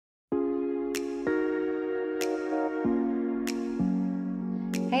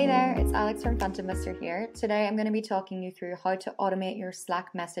Hey there, it's Alex from PhantomBuster here. Today I'm going to be talking you through how to automate your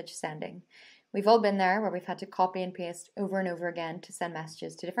Slack message sending. We've all been there where we've had to copy and paste over and over again to send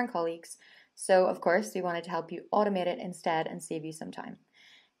messages to different colleagues. So of course we wanted to help you automate it instead and save you some time.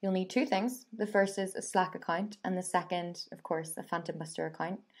 You'll need two things. The first is a Slack account and the second, of course, a PhantomBuster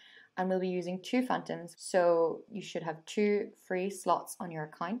account. And we'll be using two Phantoms, so you should have two free slots on your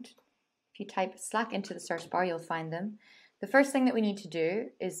account. If you type Slack into the search bar, you'll find them. The first thing that we need to do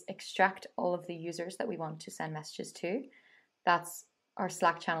is extract all of the users that we want to send messages to. That's our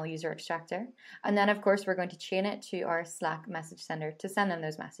Slack channel user extractor. And then, of course, we're going to chain it to our Slack message sender to send them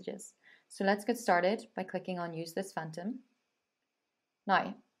those messages. So let's get started by clicking on Use this Phantom.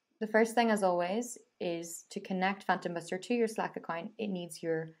 Now, the first thing, as always, is to connect PhantomBuster to your Slack account. It needs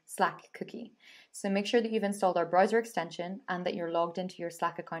your Slack cookie. So make sure that you've installed our browser extension and that you're logged into your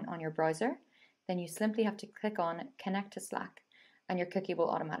Slack account on your browser. Then you simply have to click on Connect to Slack and your cookie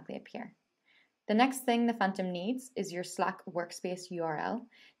will automatically appear. The next thing the Phantom needs is your Slack workspace URL.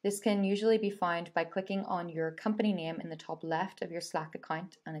 This can usually be found by clicking on your company name in the top left of your Slack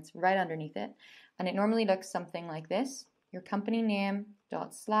account, and it's right underneath it. And it normally looks something like this: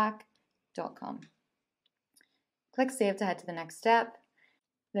 yourcompanyname.slack.com. Click Save to head to the next step.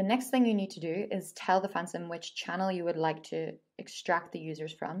 The next thing you need to do is tell the Phantom which channel you would like to extract the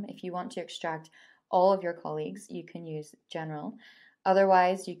users from. If you want to extract all of your colleagues, you can use General.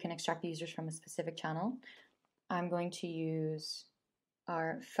 Otherwise, you can extract the users from a specific channel. I'm going to use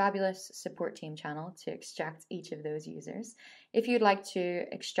our fabulous support team channel to extract each of those users. If you'd like to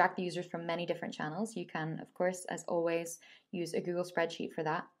extract the users from many different channels, you can, of course, as always, use a Google spreadsheet for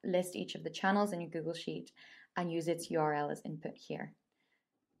that. List each of the channels in your Google Sheet and use its URL as input here.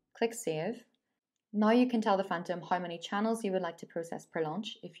 Click Save. Now you can tell the Phantom how many channels you would like to process per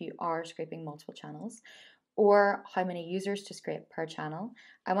launch if you are scraping multiple channels, or how many users to scrape per channel.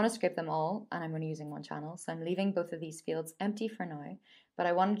 I want to scrape them all and I'm only using one channel, so I'm leaving both of these fields empty for now, but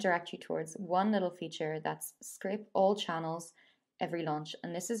I want to direct you towards one little feature that's scrape all channels every launch.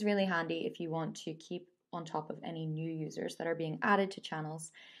 And this is really handy if you want to keep on top of any new users that are being added to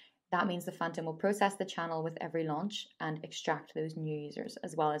channels. That means the Phantom will process the channel with every launch and extract those new users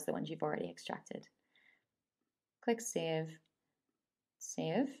as well as the ones you've already extracted. Click Save,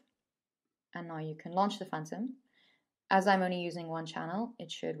 Save, and now you can launch the Phantom. As I'm only using one channel,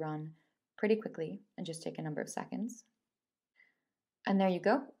 it should run pretty quickly and just take a number of seconds. And there you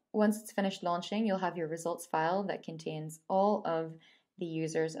go. Once it's finished launching, you'll have your results file that contains all of the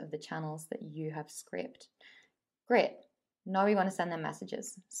users of the channels that you have scraped. Great. Now we want to send them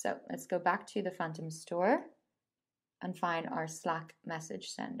messages. So let's go back to the Phantom store and find our Slack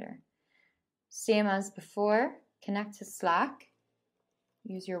message sender. Same as before, connect to Slack,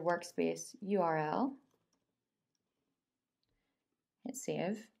 use your workspace URL, hit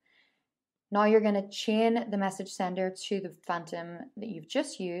save. Now you're going to chain the message sender to the Phantom that you've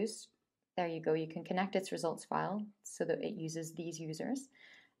just used. There you go, you can connect its results file so that it uses these users.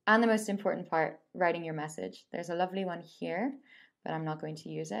 And the most important part, writing your message. There's a lovely one here, but I'm not going to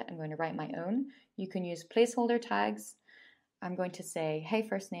use it. I'm going to write my own. You can use placeholder tags. I'm going to say, hey,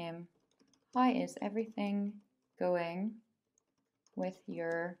 first name, how is everything going with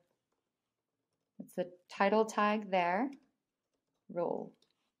your, it's the title tag there, role.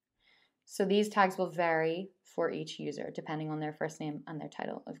 So these tags will vary for each user depending on their first name and their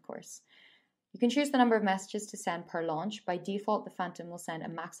title, of course. You can choose the number of messages to send per launch. By default, the Phantom will send a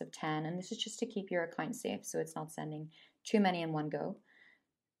max of 10, and this is just to keep your account safe so it's not sending too many in one go.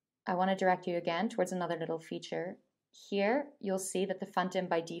 I want to direct you again towards another little feature. Here, you'll see that the Phantom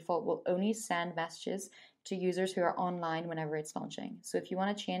by default will only send messages to users who are online whenever it's launching. So if you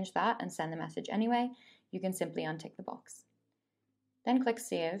want to change that and send the message anyway, you can simply untick the box. Then click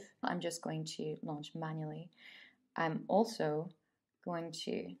Save. I'm just going to launch manually. I'm also going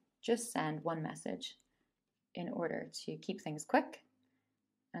to just send one message in order to keep things quick.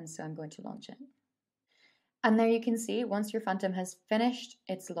 And so I'm going to launch it. And there you can see, once your Phantom has finished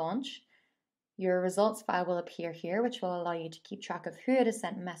its launch, your results file will appear here, which will allow you to keep track of who it has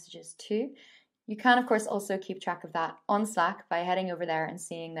sent messages to. You can, of course, also keep track of that on Slack by heading over there and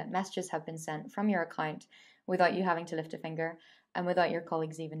seeing that messages have been sent from your account without you having to lift a finger and without your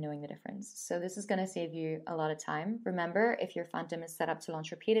colleagues even knowing the difference. So this is going to save you a lot of time. Remember, if your Phantom is set up to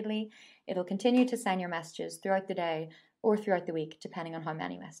launch repeatedly, it'll continue to send your messages throughout the day or throughout the week, depending on how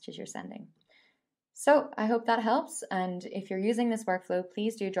many messages you're sending. So I hope that helps. And if you're using this workflow,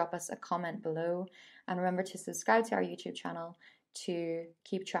 please do drop us a comment below. And remember to subscribe to our YouTube channel to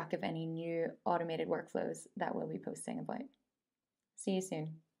keep track of any new automated workflows that we'll be posting about. See you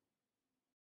soon.